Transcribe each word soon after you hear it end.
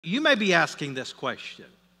You may be asking this question.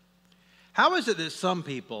 How is it that some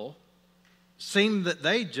people seem that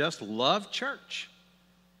they just love church?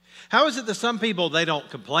 How is it that some people, they don't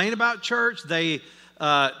complain about church? It's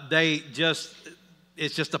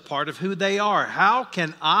just a part of who they are. How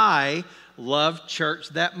can I love church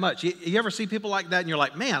that much? You ever see people like that and you're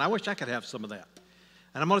like, man, I wish I could have some of that.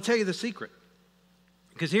 And I'm going to tell you the secret.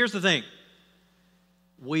 Because here's the thing.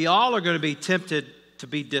 We all are going to be tempted to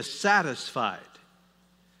be dissatisfied.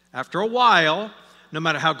 After a while, no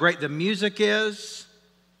matter how great the music is,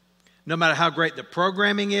 no matter how great the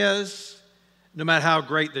programming is, no matter how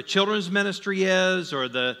great the children's ministry is or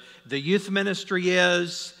the youth ministry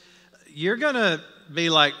is, you're going to be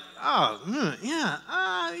like, oh, man,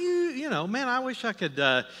 I wish I could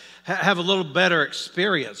have a little better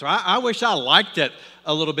experience. Or I wish I liked it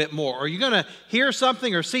a little bit more. Or you're going to hear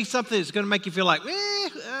something or see something that's going to make you feel like,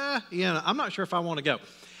 I'm not sure if I want to go.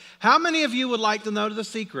 How many of you would like to know the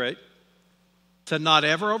secret to not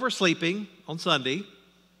ever oversleeping on Sunday?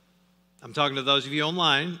 I'm talking to those of you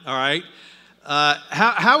online, all right?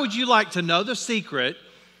 How would you like to know the secret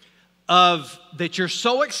of that you're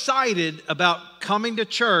so excited about coming to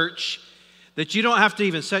church that you don't have to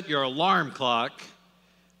even set your alarm clock,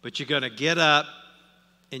 but you're going to get up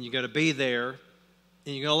and you're going to be there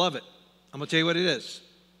and you're going to love it? I'm going to tell you what it is.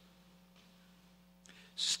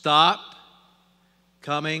 Stop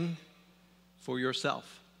coming for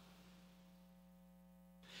yourself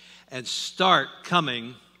and start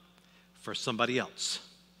coming for somebody else.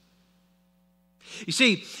 You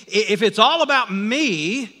see, if it's all about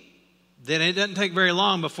me, then it doesn't take very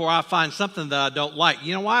long before I find something that I don't like.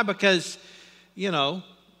 You know why? Because,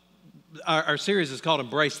 our series is called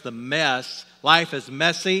Embrace the Mess. Life is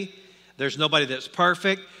messy. There's nobody that's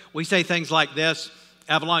perfect. We say things like this: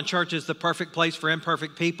 Avalon Church is the perfect place for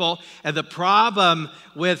imperfect people. And the problem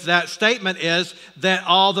with that statement is that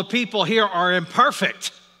all the people here are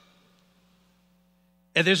imperfect.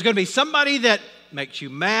 And there's going to be somebody that makes you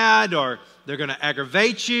mad, or they're going to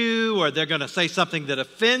aggravate you, or they're going to say something that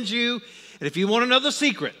offends you. And if you want to know the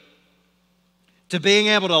secret to being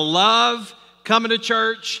able to love coming to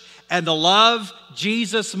church and to love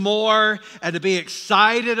Jesus more and to be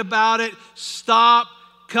excited about it, stop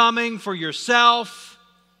coming for yourself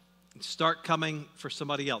and start coming for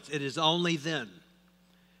somebody else. It is only then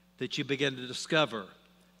that you begin to discover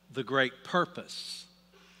the great purpose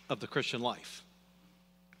of the Christian life.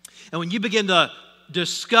 And when you begin to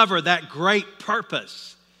discover that great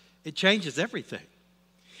purpose, it changes everything.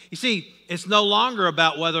 You see, it's no longer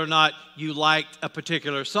about whether or not you liked a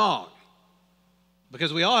particular song,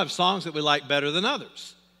 because we all have songs that we like better than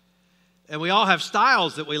others. And we all have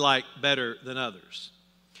styles that we like better than others.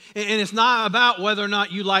 And it's not about whether or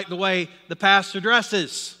not you like the way the pastor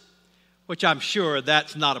dresses, which I'm sure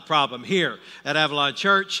that's not a problem here at Avalon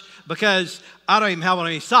Church, because I don't even have on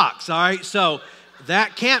any socks, all right? So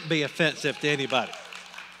that can't be offensive to anybody.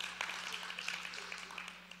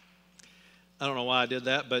 I don't know why I did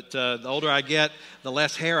that, but the older I get, the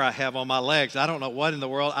less hair I have on my legs. I don't know what in the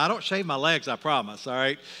world. I don't shave my legs, I promise, all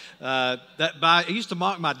right? I used to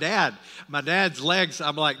mock my dad. My dad's legs,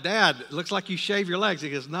 I'm like, Dad, it looks like you shave your legs.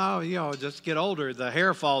 He goes, no, just get older, the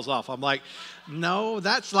hair falls off. I'm like, no,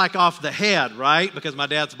 that's like off the head, right? Because my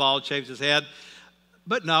dad's bald, shaves his head.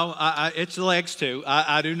 But no, it's the legs too.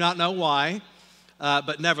 I do not know why.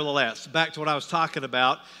 But nevertheless, back to what I was talking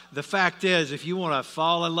about, the fact is, if you want to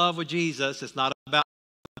fall in love with Jesus, it's not about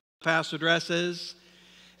the pastor dresses.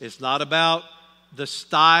 It's not about the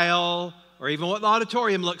style or even what the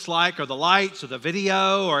auditorium looks like or the lights or the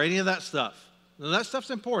video or any of that stuff. Now, that stuff's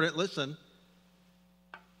important. Listen,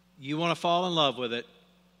 you want to fall in love with it,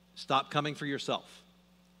 stop coming for yourself.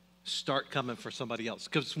 Start coming for somebody else.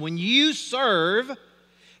 Because when you serve,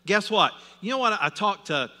 guess what? You know what? I talked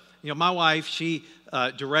to... my wife, she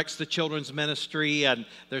directs the children's ministry, and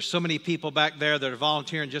there's so many people back there that are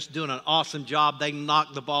volunteering, just doing an awesome job. They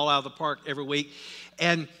knock the ball out of the park every week.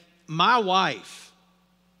 And my wife,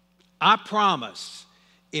 I promise,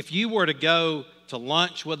 if you were to go to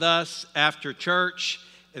lunch with us after church,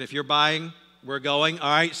 and if you're buying, we're going, all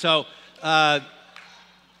right? So I'm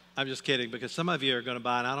just kidding, because some of you are going to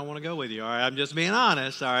buy, and I don't want to go with you, all right? I'm just being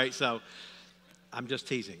honest, all right? So I'm just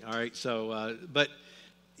teasing, all right? So, but...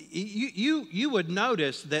 You would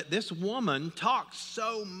notice that this woman talks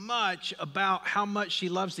so much about how much she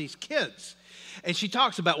loves these kids. And she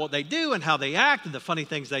talks about what they do and how they act and the funny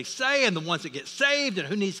things they say and the ones that get saved and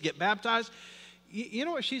who needs to get baptized. You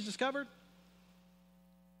know what she's discovered?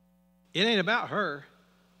 It ain't about her.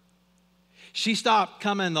 She stopped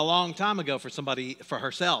coming a long time ago for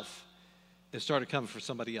herself and started coming for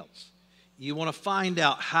somebody else. You want to find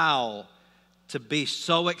out how to be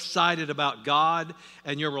so excited about God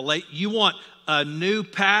and you want a new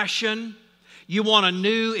passion, you want a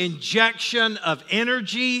new injection of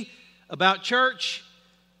energy about church,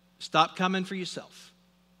 stop coming for yourself.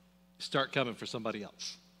 Start coming for somebody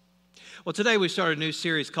else. Well, today we started a new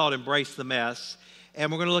series called Embrace the Mess, and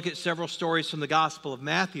we're going to look at several stories from the Gospel of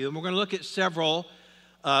Matthew, and we're going to look at several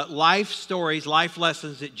life stories, life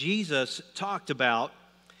lessons that Jesus talked about.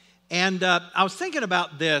 And I was thinking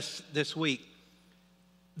about this week.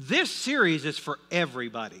 This series is for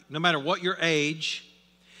everybody, no matter what your age.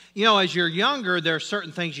 You know, as you're younger, there are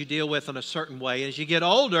certain things you deal with in a certain way. As you get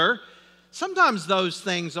older, sometimes those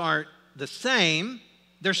things aren't the same.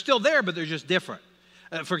 They're still there, but they're just different.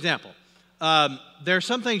 For example, there are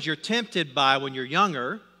some things you're tempted by when you're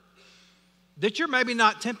younger that you're maybe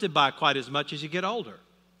not tempted by quite as much as you get older.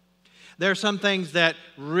 There are some things that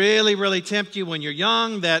really, really tempt you when you're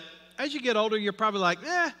young that as you get older, you're probably like,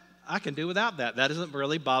 I can do without that. That doesn't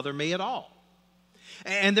really bother me at all.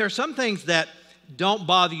 And there are some things that don't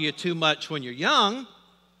bother you too much when you're young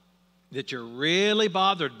that you're really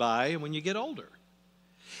bothered by when you get older.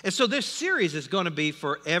 And so this series is going to be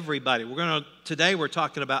for everybody. Today we're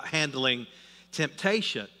talking about handling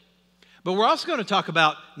temptation. But we're also going to talk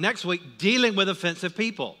about next week dealing with offensive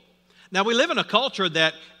people. Now, we live in a culture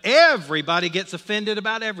that everybody gets offended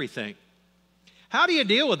about everything. How do you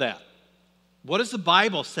deal with that? What does the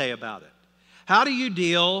Bible say about it? How do you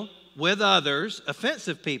deal with others,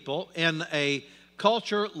 offensive people, in a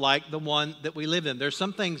culture like the one that we live in? There's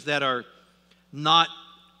some things that are not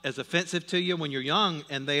as offensive to you when you're young,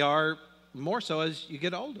 and they are more so as you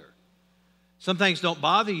get older. Some things don't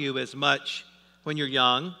bother you as much when you're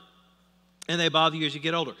young, and they bother you as you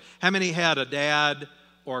get older. How many had a dad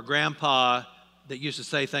or a grandpa that used to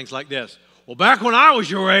say things like this? Well, back when I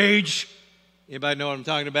was your age... Anybody know what I'm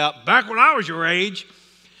talking about? Back when I was your age,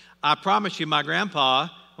 I promise you, my grandpa,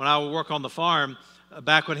 when I would work on the farm,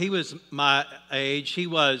 back when he was my age, he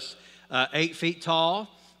was 8 feet tall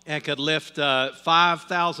and could lift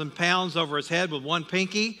 5,000 pounds over his head with one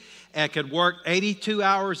pinky and could work 82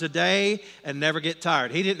 hours a day and never get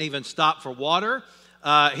tired. He didn't even stop for water.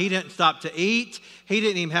 He didn't stop to eat. He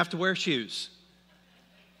didn't even have to wear shoes.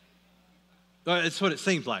 It's what it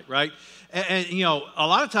seems like, right? And, you know, a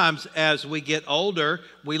lot of times as we get older,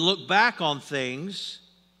 we look back on things,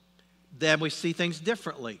 then we see things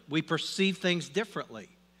differently. We perceive things differently.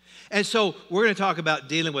 And so we're going to talk about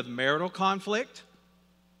dealing with marital conflict.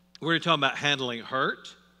 We're going to talk about handling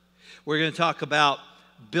hurt. We're going to talk about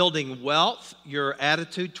building wealth, your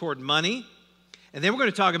attitude toward money. And then we're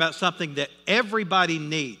going to talk about something that everybody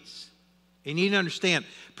needs. And you need to understand,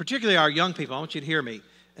 particularly our young people. I want you to hear me.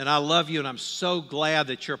 And I love you, and I'm so glad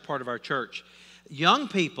that you're a part of our church. Young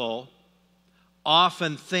people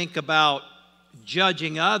often think about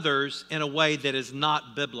judging others in a way that is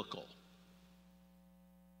not biblical.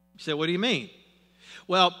 You say, what do you mean?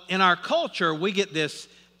 Well, in our culture, we get this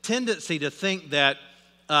tendency to think that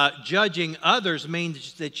judging others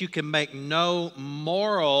means that you can make no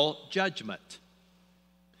moral judgment.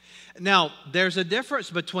 Now, there's a difference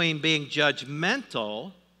between being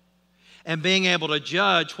judgmental and being able to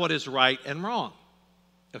judge what is right and wrong,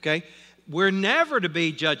 okay? We're never to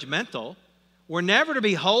be judgmental. We're never to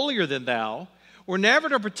be holier than thou. We're never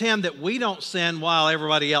to pretend that we don't sin while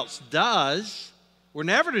everybody else does. We're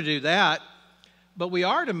never to do that. But we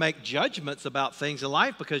are to make judgments about things in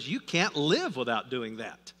life because you can't live without doing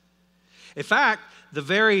that. In fact, the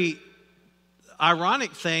very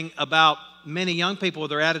ironic thing about many young people with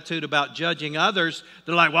their attitude about judging others,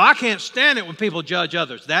 they're like, well, I can't stand it when people judge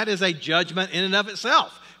others. That is a judgment in and of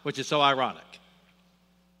itself, which is so ironic.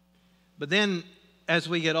 But then as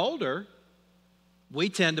we get older, we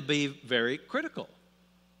tend to be very critical.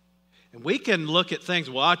 And we can look at things,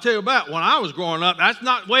 well, I tell you about when I was growing up, that's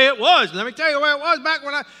not the way it was. Let me tell you the way it was back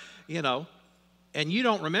when and you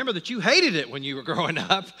don't remember that you hated it when you were growing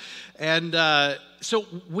up. And so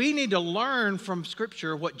we need to learn from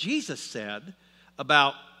Scripture what Jesus said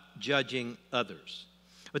about judging others.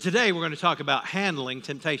 But today we're going to talk about handling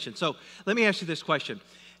temptation. So let me ask you this question.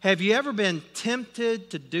 Have you ever been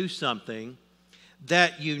tempted to do something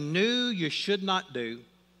that you knew you should not do,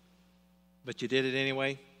 but you did it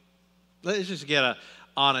anyway? Let's just get an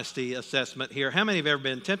honesty assessment here. How many have ever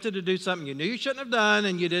been tempted to do something you knew you shouldn't have done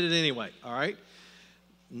and you did it anyway? All right?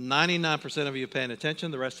 99% of you are paying attention.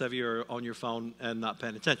 The rest of you are on your phone and not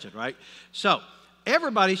paying attention, right? So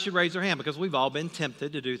everybody should raise their hand because we've all been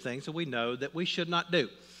tempted to do things that we know that we should not do.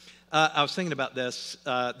 I was thinking about this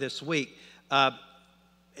this week. As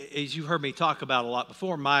you've heard me talk about a lot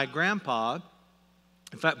before, my grandpa,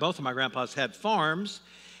 in fact, both of my grandpas had farms,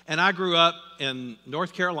 And I grew up in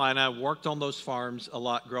North Carolina, worked on those farms a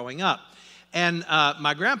lot growing up. And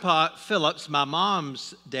my grandpa, Phillips, my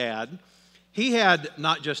mom's dad, he had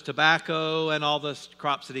not just tobacco and all the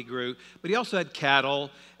crops that he grew, but he also had cattle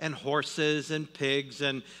and horses and pigs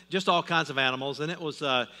and just all kinds of animals. And it was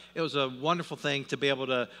a wonderful thing to be able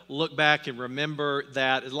to look back and remember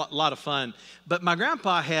that. It was a lot of fun. But my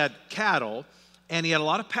grandpa had cattle, and he had a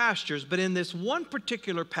lot of pastures. But in this one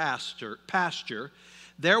particular pasture,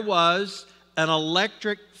 there was an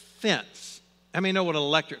electric fence. I mean, you know what an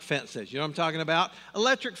electric fence is? You know what I'm talking about?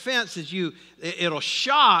 Electric fence is it'll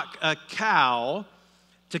shock a cow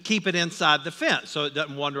to keep it inside the fence so it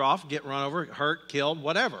doesn't wander off, get run over, hurt, killed,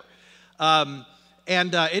 whatever.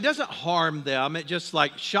 It doesn't harm them. It just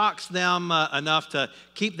like shocks them enough to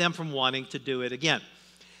keep them from wanting to do it again.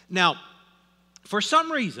 Now, for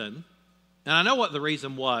some reason, and I know what the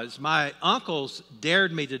reason was, my uncles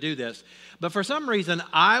dared me to do this, but for some reason,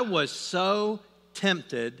 I was so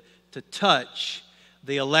tempted to touch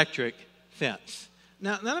the electric fence.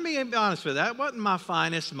 Now, let me be honest with you. That wasn't my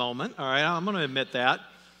finest moment, all right? I'm going to admit that.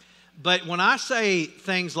 But when I say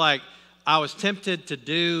things like I was tempted to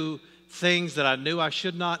do things that I knew I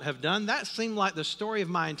should not have done, that seemed like the story of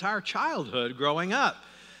my entire childhood growing up.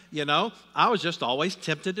 You know, I was just always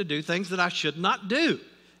tempted to do things that I should not do.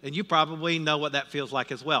 And you probably know what that feels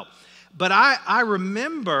like as well. But I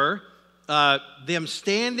remember them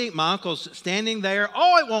standing, my uncles standing there.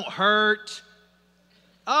 Oh, it won't hurt.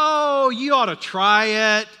 Oh, you ought to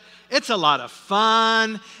try it. It's a lot of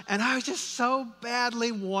fun. And I just so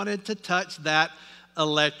badly wanted to touch that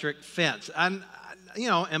electric fence. And, you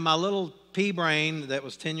know, in my little pea brain that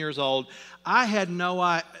was 10 years old,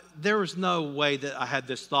 there was no way that I had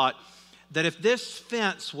this thought that if this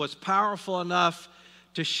fence was powerful enough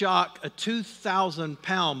to shock a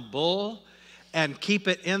 2,000-pound bull and keep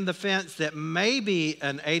it in the fence, that maybe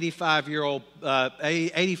an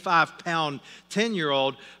 85-pound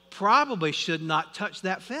 10-year-old probably should not touch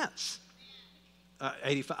that fence.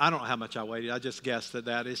 85. I don't know how much I weighed. I just guessed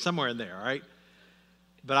that is somewhere in there, right?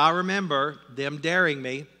 But I remember them daring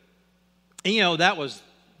me. And, you know, that was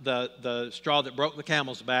the straw that broke the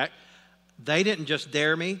camel's back. They didn't just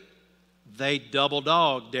dare me. They double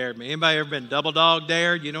dog dared me. Anybody ever been double dog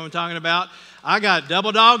dared? You know what I'm talking about? I got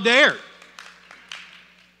double dog dared.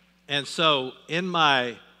 And so in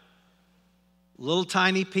my little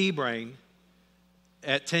tiny pea brain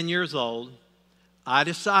at 10 years old, I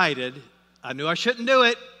decided, I knew I shouldn't do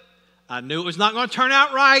it. I knew it was not going to turn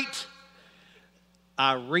out right.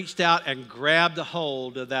 I reached out and grabbed a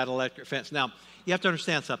hold of that electric fence. Now, you have to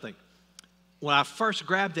understand something. When I first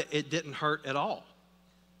grabbed it, it didn't hurt at all.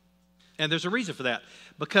 And there's a reason for that.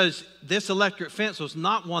 Because this electric fence was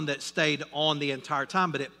not one that stayed on the entire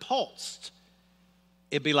time, but it pulsed.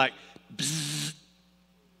 It'd be like, bzzz,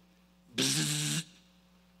 bzzz,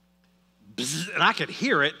 bzzz, and I could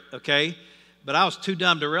hear it, okay? But I was too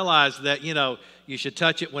dumb to realize that, you know, you should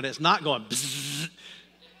touch it when it's not going bzzz,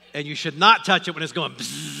 and you should not touch it when it's going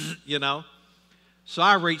bzzz, you know? So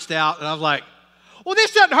I reached out, and I was like, well,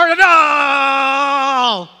 this doesn't hurt at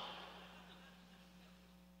all.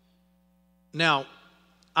 Now,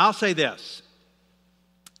 I'll say this.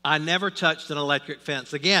 I never touched an electric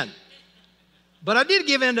fence again. But I did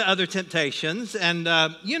give in to other temptations. And,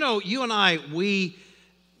 you know, you and I, we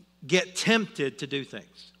get tempted to do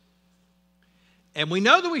things. And we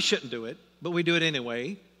know that we shouldn't do it, but we do it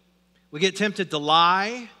anyway. We get tempted to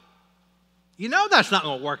lie. You know that's not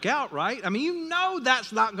going to work out, right? I mean, you know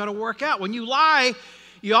that's not going to work out. When you lie,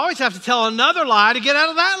 you always have to tell another lie to get out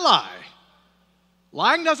of that lie.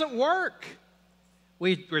 Lying doesn't work.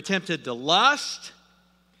 We're tempted to lust.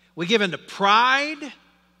 We give in to pride.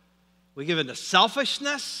 We give in to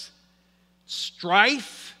selfishness,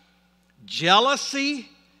 strife, jealousy,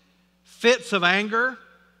 fits of anger.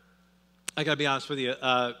 I got to be honest with you.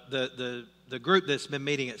 The group that's been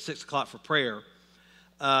meeting at 6 o'clock for prayer,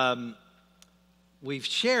 we've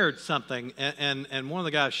shared something, and one of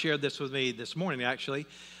the guys shared this with me this morning, actually,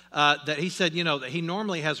 that he said, you know, that he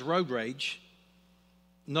normally has road rage.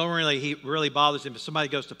 Normally, he really bothers him if somebody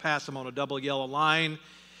goes to pass him on a double yellow line.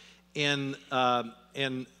 In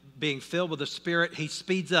being filled with the Spirit, he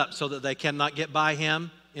speeds up so that they cannot get by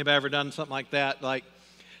him. Anybody ever done something like that? Like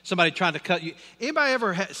somebody trying to cut you. Anybody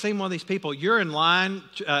ever seen one of these people? You're in line,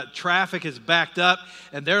 traffic is backed up,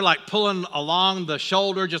 and they're like pulling along the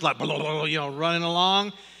shoulder, just like, you know, running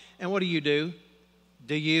along. And what do?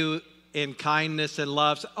 Do you, in kindness and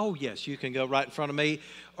love, say, oh, yes, you can go right in front of me?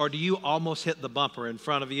 Or do you almost hit the bumper in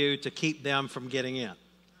front of you to keep them from getting in?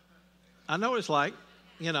 I know what it's like,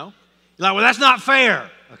 you know. You're like, well, that's not fair.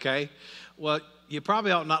 Okay. Well, you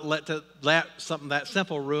probably ought not let something that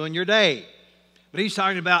simple ruin your day. But he's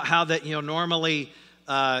talking about how that, normally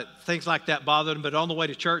things like that bothered him. But on the way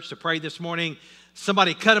to church to pray this morning,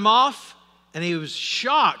 somebody cut him off, and he was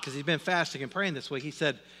shocked because he'd been fasting and praying this week. He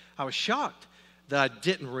said, I was shocked that I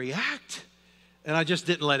didn't react, and I just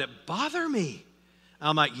didn't let it bother me.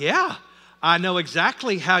 I'm like, yeah, I know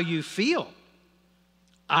exactly how you feel.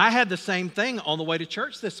 I had the same thing on the way to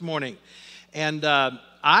church this morning, and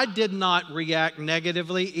I did not react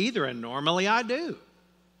negatively either, and normally I do.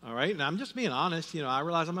 All right, and I'm just being honest. I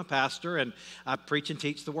realize I'm a pastor, and I preach and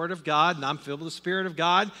teach the Word of God, and I'm filled with the Spirit of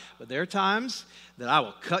God, but there are times that I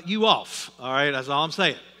will cut you off. All right, that's all I'm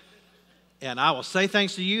saying. And I will say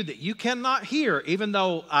things to you that you cannot hear, even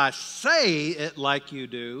though I say it like you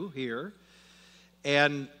do here.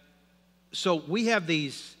 And so we have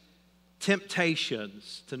these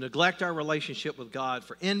temptations to neglect our relationship with God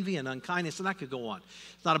for envy and unkindness, and I could go on.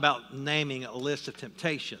 It's not about naming a list of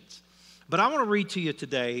temptations. But I want to read to you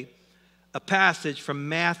today a passage from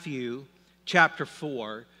Matthew chapter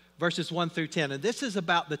 4, verses 1 through 10. And this is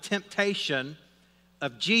about the temptation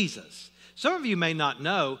of Jesus. Some of you may not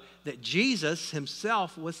know that Jesus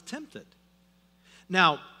himself was tempted.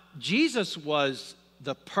 Now, Jesus was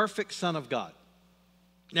the perfect Son of God.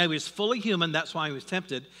 Now, he was fully human, that's why he was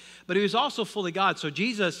tempted, but he was also fully God. So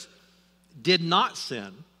Jesus did not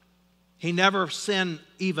sin. He never sinned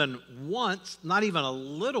even once, not even a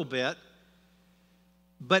little bit.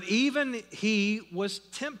 But even he was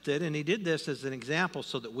tempted, and he did this as an example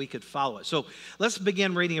so that we could follow it. So let's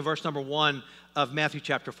begin reading in verse number 1 of Matthew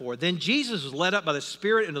chapter 4. Then Jesus was led up by the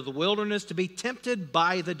Spirit into the wilderness to be tempted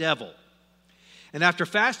by the devil. And after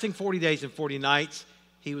fasting 40 days and 40 nights,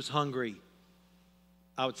 he was hungry.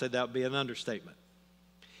 I would say that would be an understatement.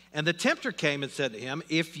 And the tempter came and said to him,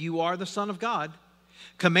 if you are the Son of God,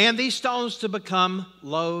 command these stones to become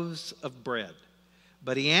loaves of bread.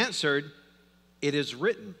 But he answered, it is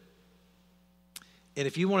written. And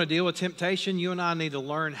if you want to deal with temptation, you and I need to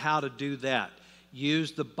learn how to do that.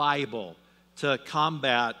 Use the Bible to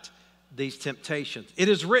combat these temptations. It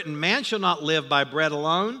is written, man shall not live by bread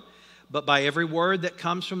alone, but by every word that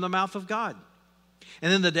comes from the mouth of God.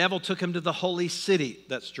 And then the devil took him to the holy city,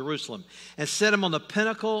 that's Jerusalem, and set him on the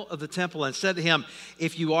pinnacle of the temple and said to him,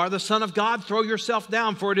 if you are the Son of God, throw yourself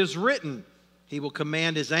down, for it is written, he will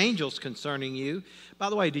command his angels concerning you. By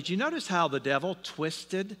the way, did you notice how the devil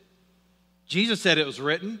twisted? Jesus said it was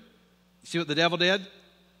written. You see what the devil did?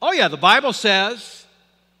 Oh yeah, the Bible says.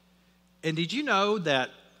 And did you know that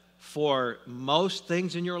for most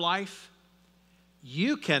things in your life,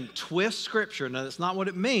 you can twist Scripture? Now, that's not what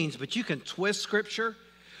it means, but you can twist Scripture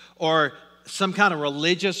or some kind of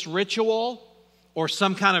religious ritual or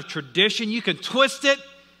some kind of tradition. You can twist it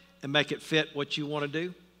and make it fit what you want to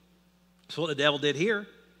do. That's what the devil did here.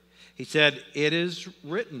 He said, it is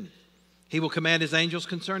written. He will command his angels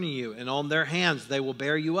concerning you, and on their hands they will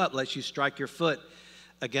bear you up, lest you strike your foot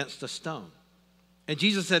against a stone. And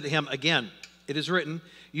Jesus said to him, again, it is written,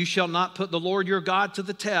 you shall not put the Lord your God to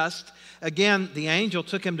the test. Again, the angel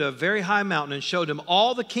took him to a very high mountain and showed him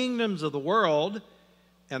all the kingdoms of the world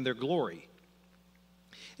and their glory.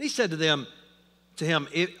 And he said to him,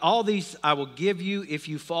 all these I will give you if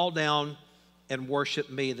you fall down and worship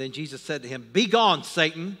me. Then Jesus said to him, be gone,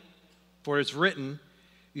 Satan, for it is written,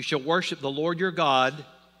 you shall worship the Lord your God,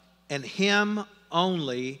 and him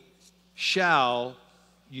only shall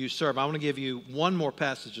you serve. I want to give you one more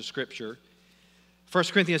passage of Scripture. 1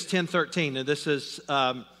 Corinthians 10:13, and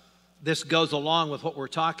this goes along with what we're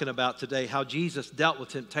talking about today, how Jesus dealt with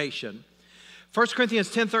temptation. 1 Corinthians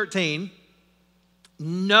 10:13,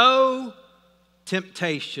 no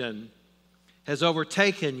temptation has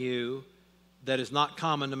overtaken you that is not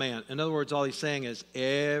common to man. In other words, all he's saying is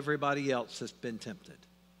everybody else has been tempted.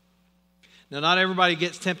 Now, not everybody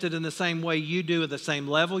gets tempted in the same way you do, at the same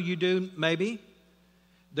level you do, maybe.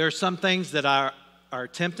 There are some things that are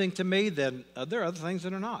tempting to me, then there are other things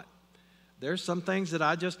that are not. There's some things that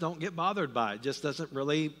I just don't get bothered by. It just doesn't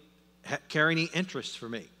really carry any interest for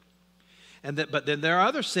me. But then there are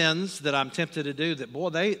other sins that I'm tempted to do that, boy,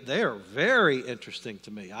 they are very interesting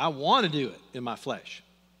to me. I want to do it in my flesh.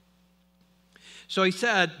 So he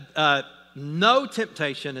said, no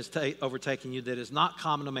temptation is overtaking you that is not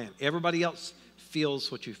common to man. Everybody else feels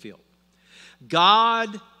what you feel.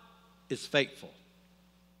 God is faithful.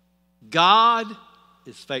 God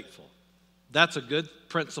is faithful. That's a good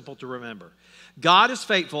principle to remember. God is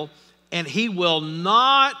faithful, and he will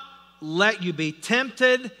not let you be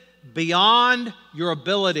tempted beyond your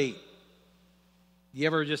ability. You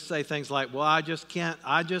ever just say things like, well, I just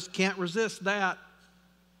can't resist that.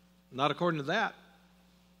 Not according to that.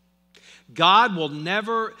 God will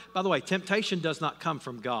never, by the way, temptation does not come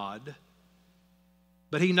from God,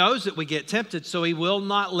 but He knows that we get tempted, so He will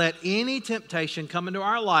not let any temptation come into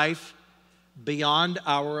our life beyond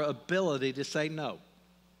our ability to say no.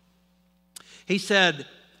 He said,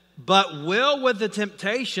 but with the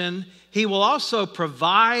temptation, He will also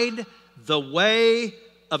provide the way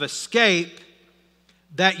of escape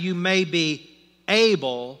that you may be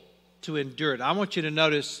able to endure it. I want you to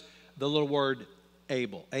notice the little word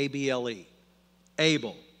able, A-B-L-E,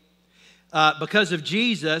 able. Because of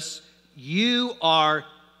Jesus, you are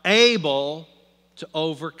able to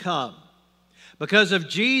overcome. Because of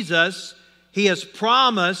Jesus, He has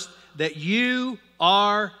promised that you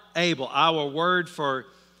are able. Our word for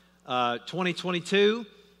 2022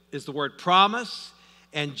 is the word promise,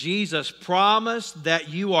 and Jesus promised that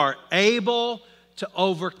you are able to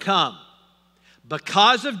overcome.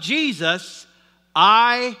 Because of Jesus,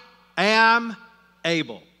 I am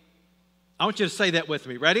able. I want you to say that with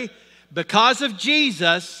me. Ready? Because of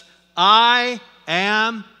Jesus, I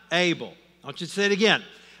am able. I want you to say it again.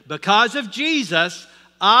 Because of Jesus,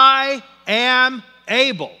 I am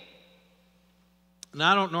able. And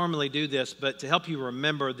I don't normally do this, but to help you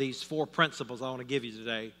remember these 4 principles I want to give you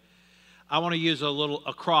today, I want to use a little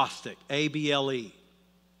acrostic, A-B-L-E.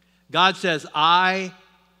 God says, I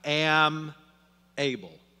am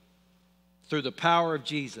able. Through the power of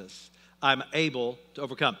Jesus, I'm able to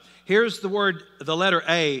overcome. Here's the word, the letter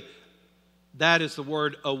A. That is the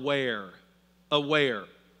word aware. Aware.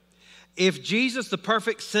 If Jesus, the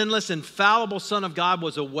perfect, sinless, infallible Son of God,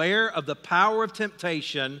 was aware of the power of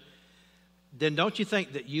temptation, then don't you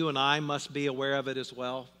think that you and I must be aware of it as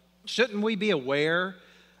well? Shouldn't we be aware?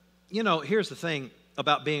 You know, here's the thing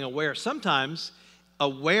about being aware. Sometimes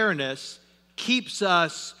awareness keeps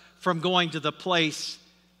us from going to the place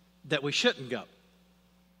that we shouldn't go.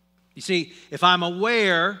 You see, if I'm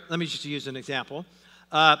aware, let me just use an example.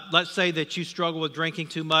 Let's say that you struggle with drinking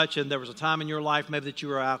too much, and there was a time in your life maybe that you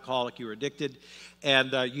were an alcoholic, you were addicted,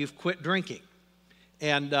 and you've quit drinking.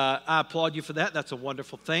 And I applaud you for that. That's a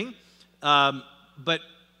wonderful thing. But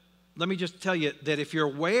let me just tell you that if you're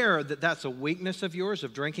aware that that's a weakness of yours,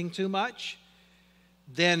 of drinking too much,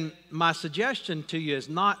 then my suggestion to you is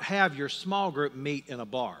not have your small group meet in a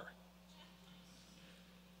bar.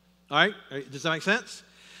 All right? Does that make sense?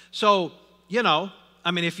 So, you know,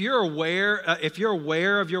 I mean, if you're aware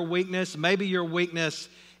of your weakness, maybe your weakness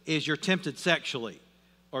is you're tempted sexually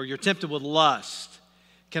or you're tempted with lust.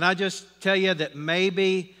 Can I just tell you that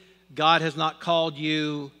maybe God has not called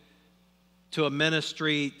you to a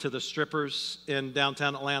ministry to the strippers in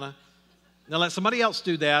downtown Atlanta? Now let somebody else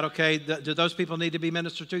do that, okay? Do those people need to be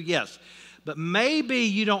ministered to? Yes. But maybe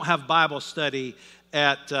you don't have Bible study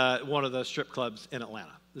at one of the strip clubs in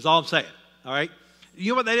Atlanta. That's all I'm saying, all right?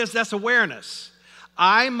 You know what that is? That's awareness.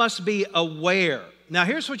 I must be aware. Now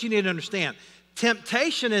here's what you need to understand.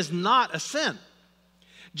 Temptation is not a sin.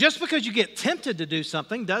 Just because you get tempted to do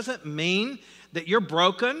something doesn't mean that you're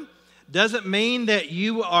broken, doesn't mean that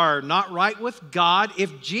you are not right with God.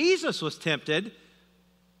 If Jesus was tempted,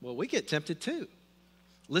 well, we get tempted too.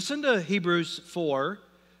 Listen to Hebrews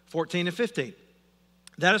 4:14 and 15.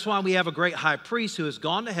 That is why we have a great high priest who has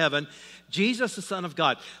gone to heaven, Jesus, the Son of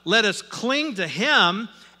God. Let us cling to Him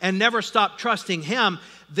and never stop trusting Him.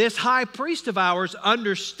 This high priest of ours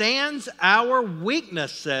understands our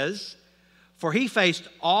weaknesses, for He faced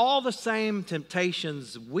all the same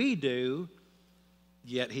temptations we do,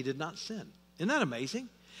 yet He did not sin. Isn't that amazing?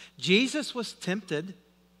 Jesus was tempted,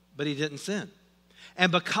 but He didn't sin.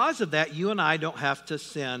 And because of that, you and I don't have to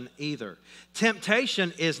sin either.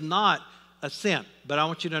 Temptation is not a sin, but I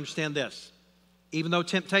want you to understand this. Even though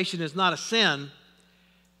temptation is not a sin,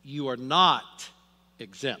 you are not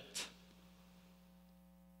exempt.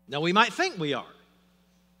 Now, we might think we are.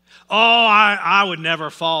 Oh, I would never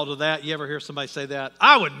fall to that. You ever hear somebody say that?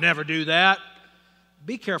 I would never do that.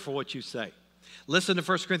 Be careful what you say. Listen to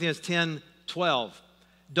 1 Corinthians 10:12.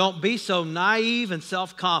 Don't be so naive and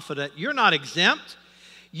self-confident. You're not exempt.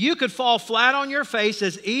 You could fall flat on your face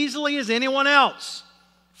as easily as anyone else.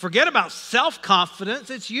 Forget about self-confidence.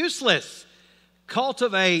 It's useless.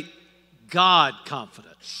 Cultivate God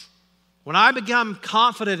confidence. When I become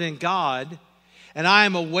confident in God and I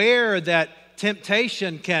am aware that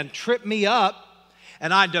temptation can trip me up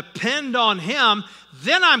and I depend on Him,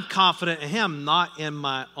 then I'm confident in Him, not in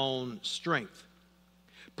my own strength.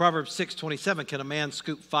 Proverbs 6:27, can a man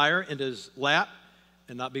scoop fire into his lap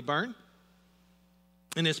and not be burned?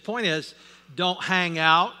 And his point is, don't hang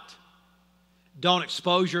out. Don't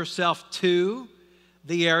expose yourself to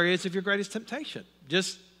the areas of your greatest temptation.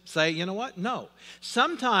 Just say, you know what? No.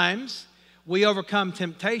 Sometimes We overcome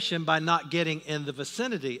temptation by not getting in the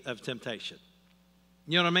vicinity of temptation.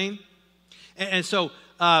 You know what I mean? And so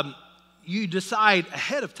you decide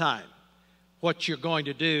ahead of time what you're going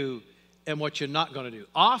to do and what you're not going to do.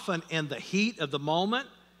 Often in the heat of the moment,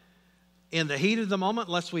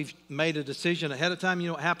 unless we've made a decision ahead of time, you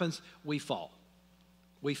know what happens? We fall.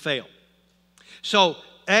 We fail. So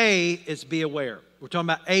A is be aware. We're talking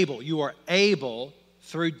about able. You are able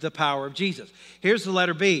through the power of Jesus. Here's the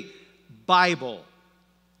letter B, Bible.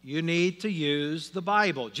 You need to use the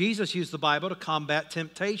Bible. Jesus used the Bible to combat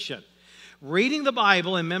temptation. Reading the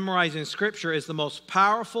Bible and memorizing Scripture is the most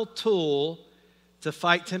powerful tool to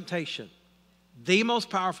fight temptation. The most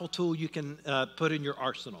powerful tool you can put in your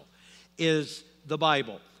arsenal is the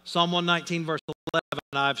Bible. Psalm 119, verse 11,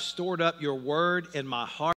 I've stored up your word in my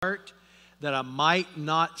heart that I might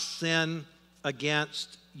not sin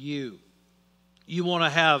against you. You want to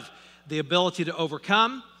have the ability to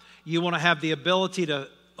overcome. You want to have the ability to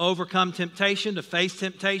overcome temptation, to face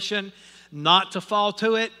temptation, not to fall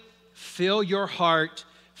to it. Fill your heart,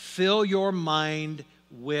 fill your mind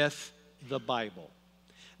with the Bible.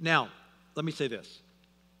 Now, let me say this.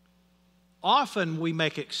 Often we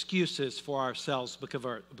make excuses for ourselves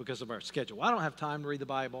because of our schedule. I don't have time to read the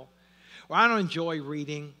Bible, or I don't enjoy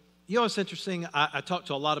reading. You know what's interesting? I talk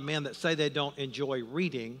to a lot of men that say they don't enjoy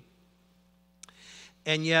reading,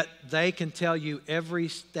 and yet they can tell you every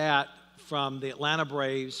stat from the Atlanta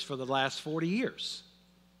Braves for the last 40 years.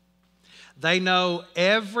 They know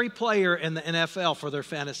every player in the NFL for their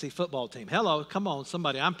fantasy football team. Hello, come on,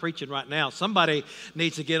 somebody. I'm preaching right now. Somebody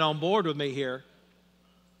needs to get on board with me here.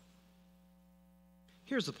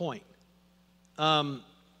 Here's the point.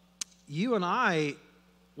 You and I,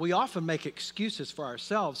 we often make excuses for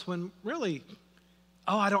ourselves when really,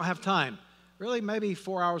 I don't have time. Really, maybe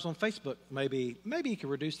 4 hours on Facebook. Maybe you can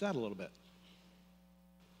reduce that a little bit.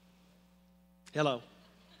 Hello.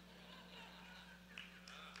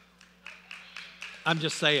 I'm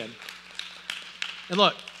just saying. And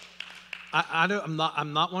look,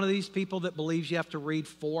 I'm not one of these people that believes you have to read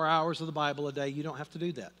 4 hours of the Bible a day. You don't have to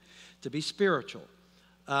do that. To be spiritual.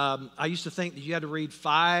 I used to think that you had to read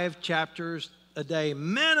 5 chapters a day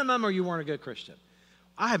minimum or you weren't a good Christian.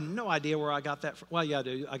 I have no idea where I got that from. Well, yeah, I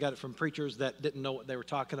do. I got it from preachers that didn't know what they were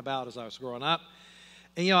talking about as I was growing up.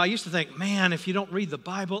 And, I used to think, man, if you don't read the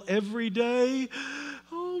Bible every day,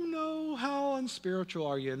 oh, no, how unspiritual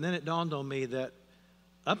are you? And then it dawned on me that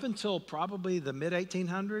up until probably the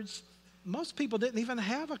mid-1800s, most people didn't even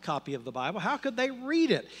have a copy of the Bible. How could they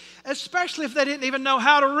read it? Especially if they didn't even know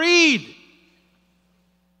how to read.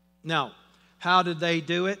 Now, how did they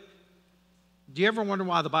do it? Do you ever wonder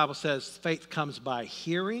why the Bible says faith comes by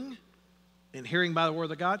hearing and hearing by the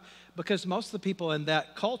word of God? Because most of the people in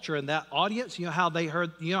that culture, in that audience, you know how they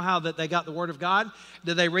that they got the word of God?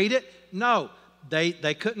 Did they read it? No.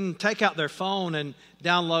 They couldn't take out their phone and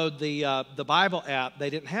download the Bible app. They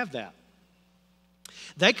didn't have that.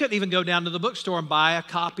 They couldn't even go down to the bookstore and buy a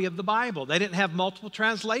copy of the Bible. They didn't have multiple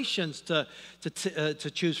translations to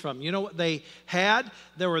choose from. You know what they had?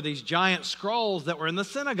 There were these giant scrolls that were in the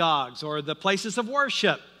synagogues or the places of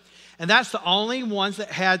worship. And that's the only ones that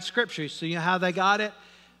had Scripture. So you know how they got it?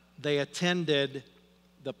 They attended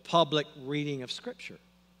the public reading of Scripture.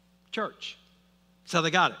 Church. That's how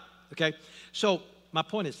they got it. Okay? So my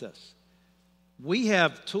point is this. We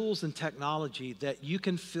have tools and technology that you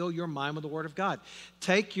can fill your mind with the Word of God.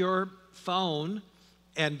 Take your phone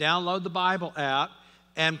and download the Bible app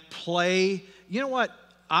and play. You know what?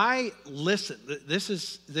 I listen.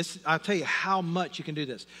 I'll tell you how much you can do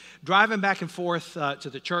this. Driving back and forth to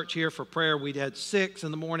the church here for prayer, we had 6 in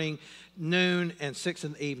the morning, noon, and 6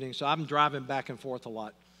 in the evening. So I'm driving back and forth a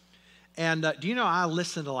lot. And do you know I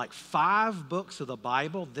listened to like 5 books of the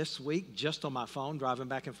Bible this week just on my phone driving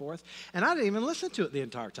back and forth? And I didn't even listen to it the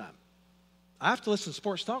entire time. I have to listen to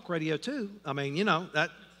sports talk radio too. I mean,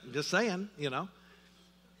 just saying,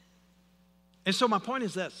 And so my point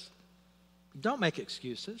is this. Don't make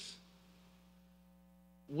excuses.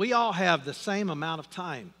 We all have the same amount of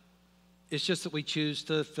time. It's just that we choose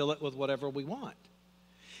to fill it with whatever we want.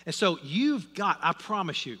 And so I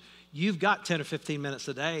promise you, you've got 10 or 15 minutes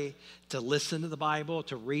a day to listen to the Bible,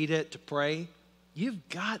 to read it, to pray. You've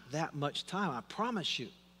got that much time, I promise you.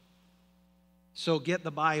 So get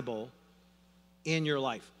the Bible in your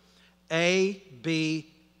life.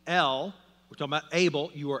 A-B-L, we're talking about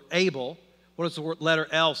able, you are able. What does the letter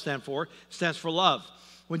L stand for? It stands for love.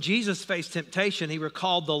 When Jesus faced temptation, he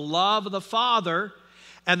recalled the love of the Father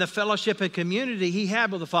and the fellowship and community he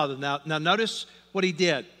had with the Father. Now notice what he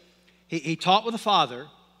did. He taught with the Father.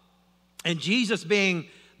 And Jesus being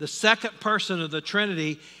the second person of the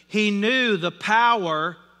Trinity, he knew the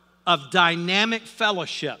power of dynamic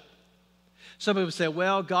fellowship. Some people say,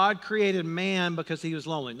 well, God created man because he was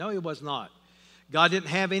lonely. No, he was not. God didn't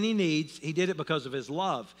have any needs. He did it because of his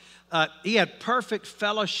love. He had perfect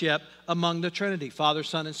fellowship among the Trinity, Father,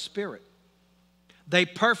 Son, and Spirit. They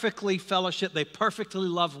perfectly fellowship. They perfectly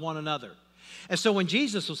loved one another. And so when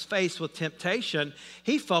Jesus was faced with temptation,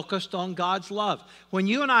 he focused on God's love. When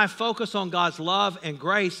you and I focus on God's love and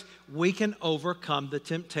grace, we can overcome the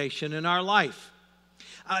temptation in our life.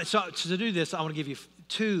 So to do this, I want to give you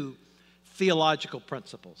two theological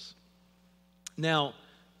principles. Now,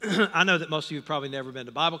 I know that most of you have probably never been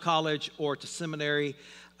to Bible college or to seminary.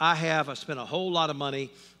 I have. I spent a whole lot of money,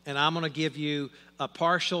 and I'm going to give you a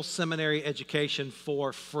partial seminary education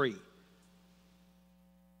for free.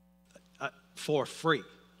 For free.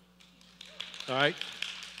 All right?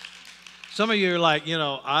 Some of you are like,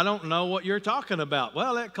 I don't know what you're talking about.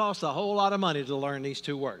 Well, it costs a whole lot of money to learn these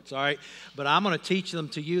two words, all right? But I'm going to teach them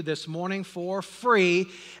to you this morning for free,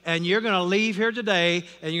 and you're going to leave here today,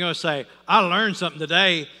 and you're going to say, I learned something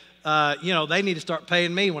today. They need to start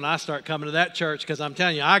paying me when I start coming to that church, because I'm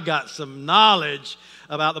telling you, I got some knowledge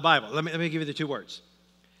about the Bible. Let me give you the two words.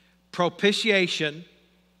 Propitiation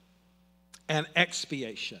and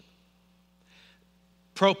expiation.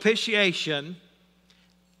 Propitiation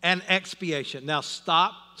and expiation. Now,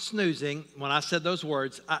 stop snoozing when I said those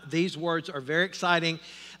words. These words are very exciting.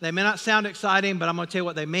 They may not sound exciting, but I'm going to tell you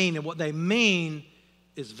what they mean, and what they mean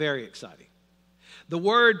is very exciting. The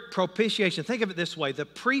word propitiation, think of it this way. The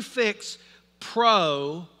prefix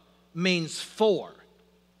pro means for.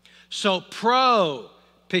 So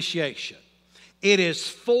propitiation. It is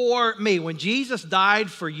for me. When Jesus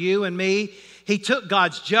died for you and me, he took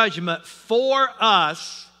God's judgment for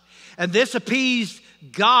us, and this appeased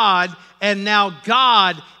God, and now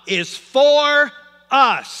God is for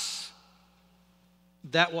us.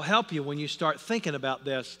 That will help you when you start thinking about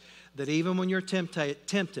this, that even when you're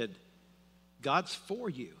tempted, God's for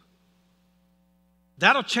you.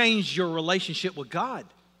 That'll change your relationship with God.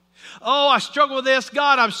 Oh, I struggle with this.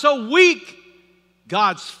 God, I'm so weak.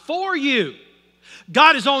 God's for you.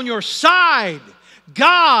 God is on your side.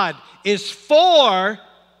 God is for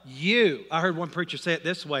you. I heard one preacher say it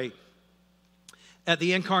this way. At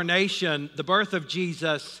the incarnation, the birth of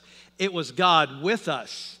Jesus, it was God with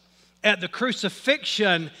us. At the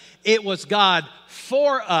crucifixion, it was God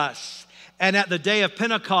for us. And at the day of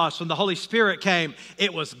Pentecost, when the Holy Spirit came,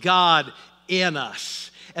 it was God in us.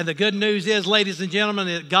 And the good news is, ladies and gentlemen,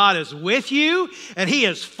 that God is with you, and he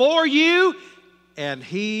is for you, and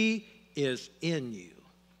he is in you.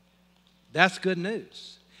 That's good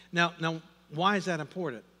news. Now, why is that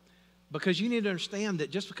important? Because you need to understand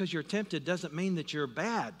that just because you're tempted doesn't mean that you're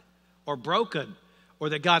bad or broken or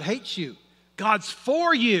that God hates you. God's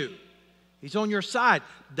for you. He's on your side.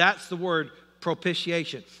 That's the word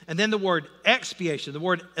propitiation. And then the word expiation. The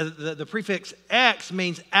word, the prefix ex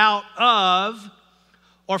means out of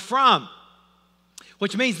or from,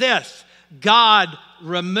 which means this: God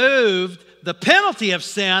removed the penalty of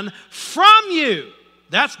sin from you.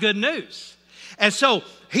 That's good news. And so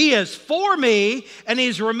he is for me, and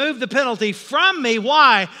he's removed the penalty from me.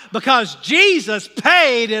 Why? Because Jesus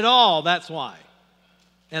paid it all. That's why.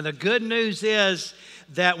 And the good news is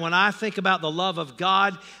that when I think about the love of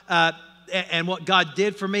God and what God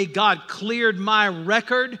did for me, God cleared my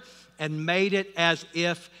record and made it as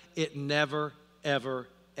if it never, ever,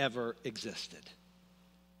 ever existed.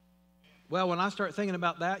 Well, when I start thinking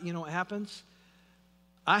about that, you know what happens?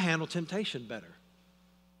 I handle temptation better.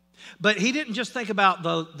 But he didn't just think about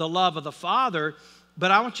the love of the Father,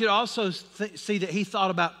 but I want you to also see that he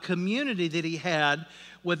thought about community that he had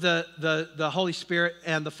with the Holy Spirit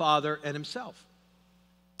and the Father and himself.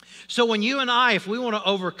 So when you and I, if we want to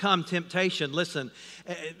overcome temptation, listen,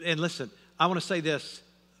 I want to say this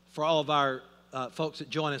for all of our folks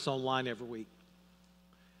that join us online every week.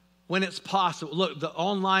 When it's possible, look, the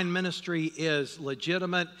online ministry is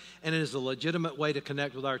legitimate, and it is a legitimate way to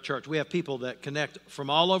connect with our church. We have people that connect from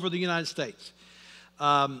all over the United States.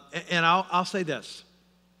 And I'll say this.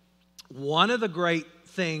 One of the great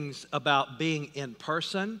things about being in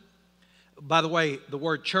person, by the way, the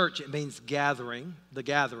word church, it means gathering, the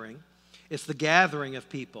gathering. It's the gathering of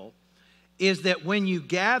people, is that when you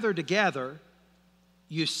gather together,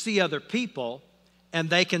 you see other people, and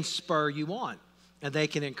they can spur you on. And they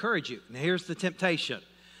can encourage you. Now, here's the temptation.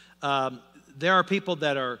 There are people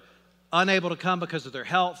that are unable to come because of their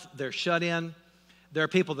health. They're shut in. There are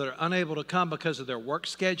people that are unable to come because of their work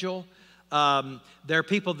schedule. There are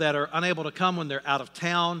people that are unable to come when they're out of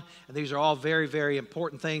town. And these are all very, very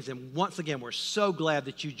important things. And once again, we're so glad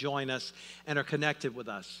that you join us and are connected with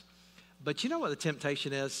us. But you know what the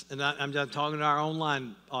temptation is? And I'm just talking to our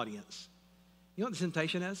online audience. You know what the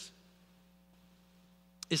temptation is?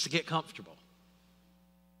 It's to get comfortable.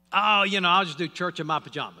 Oh, I'll just do church in my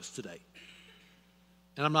pajamas today.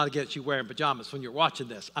 And I'm not against you wearing pajamas when you're watching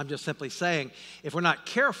this. I'm just simply saying, if we're not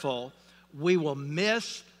careful, we will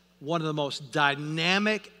miss one of the most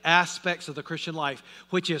dynamic aspects of the Christian life,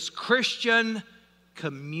 which is Christian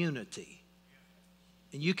community.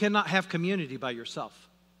 And you cannot have community by yourself.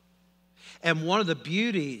 And one of the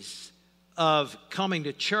beauties of coming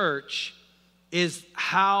to church is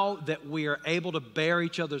how that we are able to bear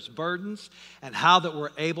each other's burdens and how that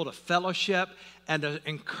we're able to fellowship and to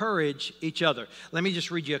encourage each other. Let me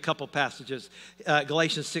just read you a couple passages.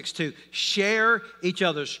 Galatians 6:2. Share each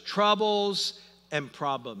other's troubles and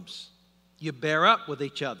problems. You bear up with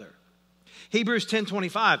each other. Hebrews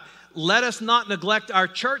 10:25. Let us not neglect our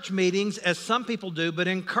church meetings as some people do, but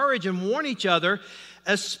encourage and warn each other,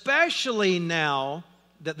 especially now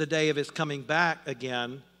that the day of his coming back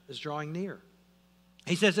again is drawing near.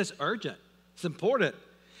 He says it's urgent. It's important.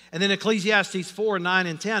 And then Ecclesiastes 4:9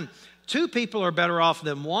 and 10. Two people are better off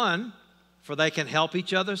than one, for they can help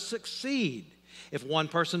each other succeed. If one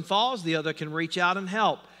person falls, the other can reach out and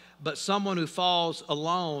help. But someone who falls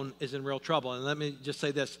alone is in real trouble. And let me just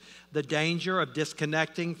say this. The danger of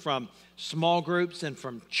disconnecting from small groups and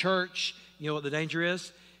from church, you know what the danger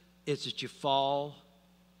is? It's that you fall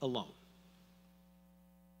alone.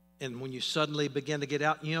 And when you suddenly begin to get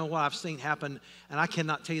out, you know what I've seen happen, and I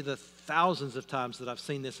cannot tell you the thousands of times that I've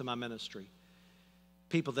seen this in my ministry.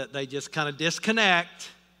 People that they just kind of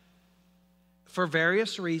disconnect for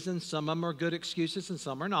various reasons. Some of them are good excuses and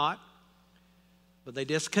some are not. But they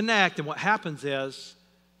disconnect, and what happens is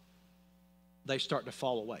they start to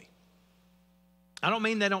fall away. I don't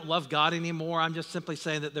mean they don't love God anymore. I'm just simply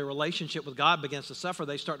saying that their relationship with God begins to suffer.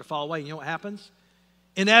 They start to fall away. You know what happens?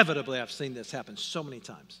 Inevitably, I've seen this happen so many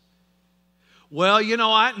times. Well,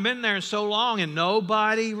 I hadn't been there in so long, and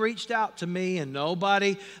nobody reached out to me, and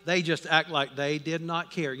they just act like they did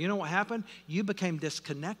not care. You know what happened? You became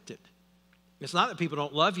disconnected. It's not that people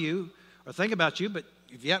don't love you or think about you, but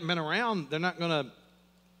if you haven't been around, they're not going to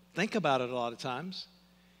think about it a lot of times.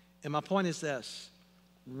 And my point is this.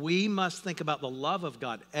 We must think about the love of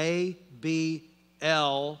God. A-B-L,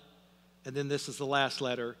 and then this is the last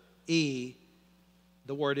letter, E,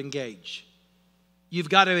 the word engage. You've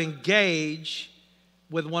got to engage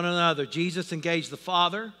with one another. Jesus engaged the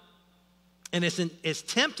Father, and it's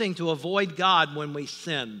tempting to avoid God when we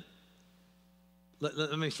sin.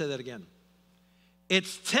 Let me say that again.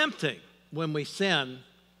 It's tempting when we sin,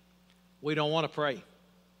 we don't want to pray.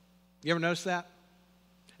 You ever notice that?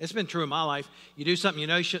 It's been true in my life. You do something you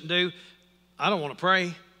know you shouldn't do. I don't want to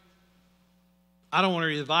pray. I don't want to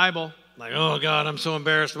read the Bible. Like, oh, God, I'm so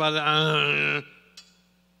embarrassed about it.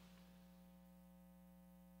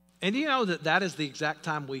 And do you know that is the exact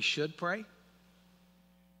time we should pray?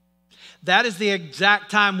 That is the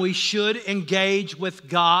exact time we should engage with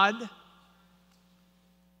God.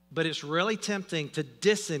 But it's really tempting to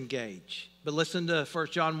disengage. But listen to 1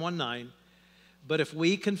 John 1:9. But if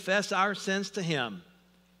we confess our sins to him,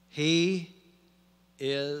 he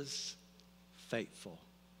is faithful.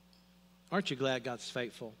 Aren't you glad God's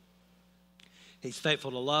faithful? He's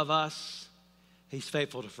faithful to love us. He's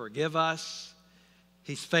faithful to forgive us.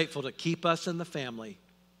 He's faithful to keep us in the family.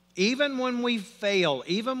 Even when we fail,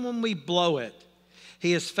 even when we blow it,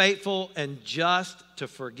 he is faithful and just to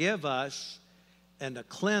forgive us and to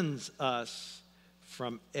cleanse us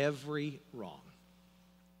from every wrong.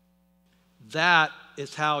 That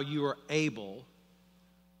is how you are able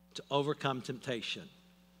to overcome temptation.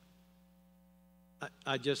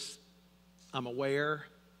 I'm aware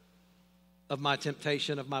of my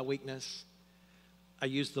temptation, of my weakness. I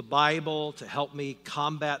use the Bible to help me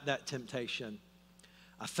combat that temptation.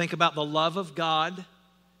 I think about the love of God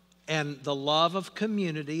and the love of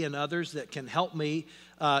community and others that can help me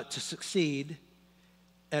to succeed.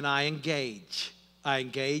 And I engage. I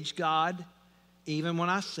engage God even when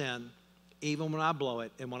I sin, even when I blow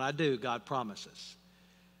it. And when I do, God promises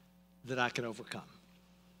that I can overcome.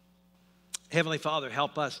 Heavenly Father,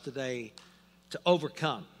 help us today to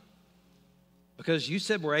overcome. Because you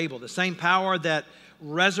said we're able. The same power that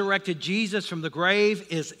resurrected Jesus from the grave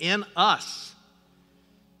is in us.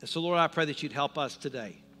 And so, Lord, I pray that you'd help us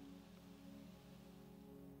today.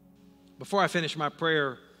 Before I finish my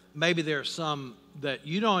prayer, maybe there are some that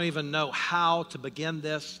you don't even know how to begin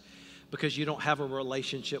this because you don't have a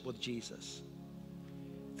relationship with Jesus.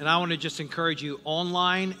 And I want to just encourage you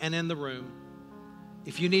online and in the room.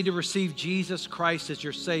 If you need to receive Jesus Christ as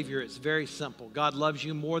your Savior, it's very simple. God loves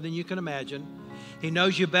you more than you can imagine. He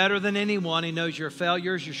knows you better than anyone. He knows your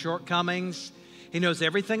failures, your shortcomings. He knows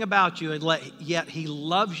everything about you, and yet He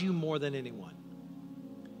loves you more than anyone.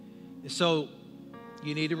 And so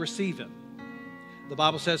you need to receive Him. The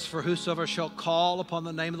Bible says, for whosoever shall call upon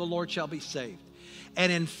the name of the Lord shall be saved.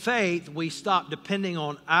 And in faith, we stop depending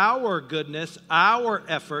on our goodness, our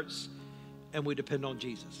efforts, and we depend on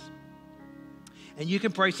Jesus. And you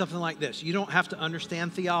can pray something like this. You don't have to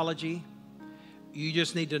understand theology. You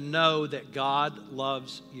just need to know that God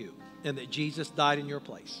loves you and that Jesus died in your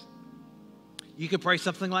place. You can pray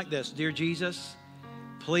something like this. Dear Jesus,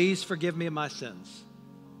 please forgive me of my sins.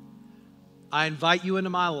 I invite you into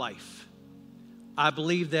my life. I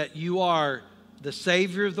believe that you are the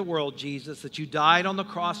Savior of the world, Jesus, that you died on the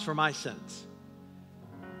cross for my sins,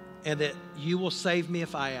 and that you will save me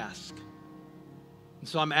if I ask. And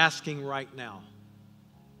so I'm asking right now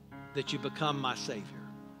that you become my Savior.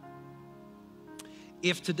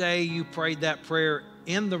 If today you prayed that prayer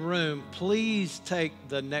in the room, please take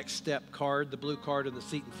the next step card, the blue card in the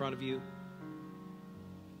seat in front of you.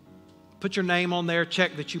 Put your name on there.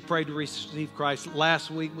 Check that you prayed to receive Christ. Last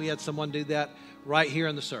week we had someone do that right here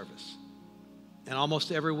in the service. And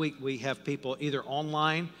almost every week we have people either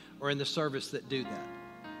online or in the service that do that.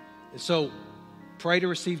 And so pray to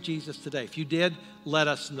receive Jesus today. If you did, let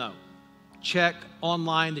us know. Check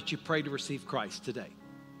online that you prayed to receive Christ today.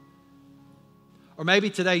 Or maybe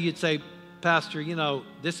today you'd say, Pastor, you know,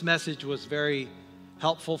 this message was very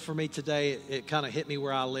helpful for me today. It kind of hit me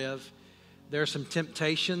where I live. There are some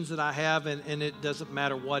temptations that I have, and it doesn't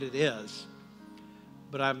matter what it is.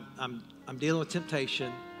 But I'm dealing with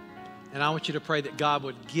temptation, and I want you to pray that God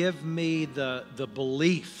would give me the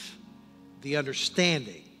belief, the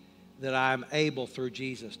understanding that I'm able through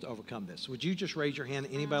Jesus to overcome this. Would you just raise your hand?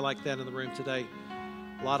 Anybody like that in the room today?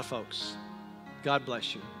 A lot of folks. God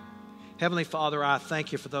bless you. Heavenly Father, I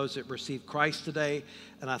thank you for those that received Christ today,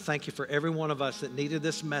 and I thank you for every one of us that needed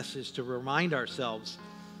this message to remind ourselves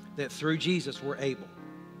that through Jesus we're able.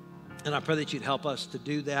 And I pray that you'd help us to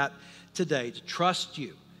do that today, to trust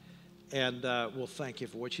you. And we'll thank you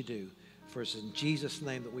for what you do. For it's in Jesus'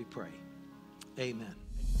 name that we pray. Amen.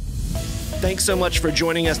 Thanks so much for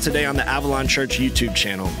joining us today on the Avalon Church YouTube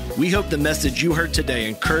channel. We hope the message you heard today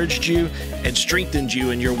encouraged you and strengthened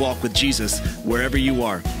you in your walk with Jesus wherever you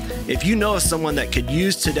are. If you know of someone that could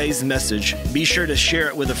use today's message, be sure to share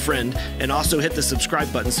it with a friend and also hit the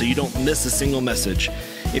subscribe button so you don't miss a single message.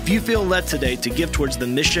 If you feel led today to give towards the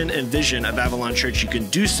mission and vision of Avalon Church, you can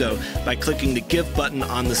do so by clicking the Give button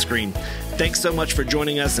on the screen. Thanks so much for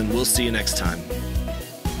joining us, and we'll see you next time.